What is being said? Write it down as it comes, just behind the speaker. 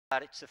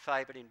It's the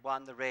favourite in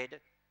one, the red.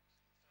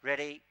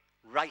 Ready.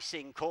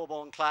 Racing,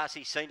 Corborn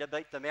Classy seen to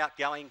beat them out,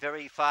 going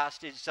very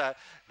fast is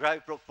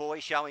Grovebrook Boy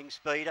showing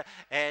speed,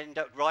 and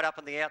right up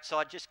on the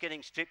outside just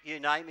getting stripped, You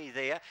Name Me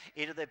there.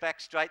 Into the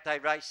back straight they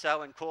race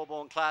so, and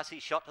Corborn Classy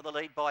shot to the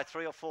lead by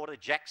 3 or 4 to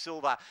Jack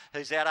Silver,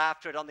 who's out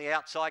after it on the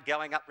outside,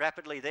 going up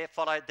rapidly there,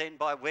 followed then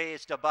by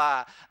Where's the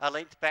Bar. A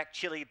length back,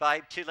 Chili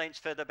Babe, 2 lengths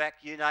further back,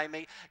 You Name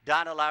Me.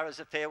 Dana Lara's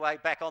a fair way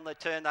back on the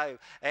turn though,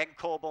 and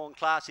Corborn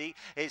Classy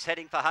is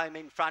heading for home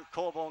in front.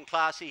 Corborn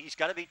Classy, he's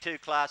going to be too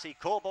classy.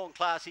 Corborn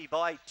Classy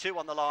by 2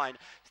 on the line.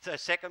 The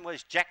second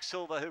was Jack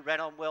Silver, who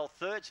ran on well.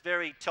 Third's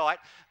very tight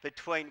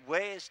between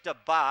Where's the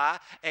Bar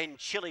and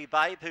Chili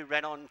Babe, who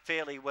ran on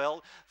fairly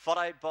well,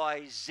 followed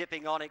by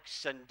Zipping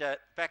Onyx, and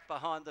back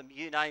behind them,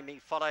 You Name Me,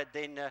 followed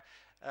then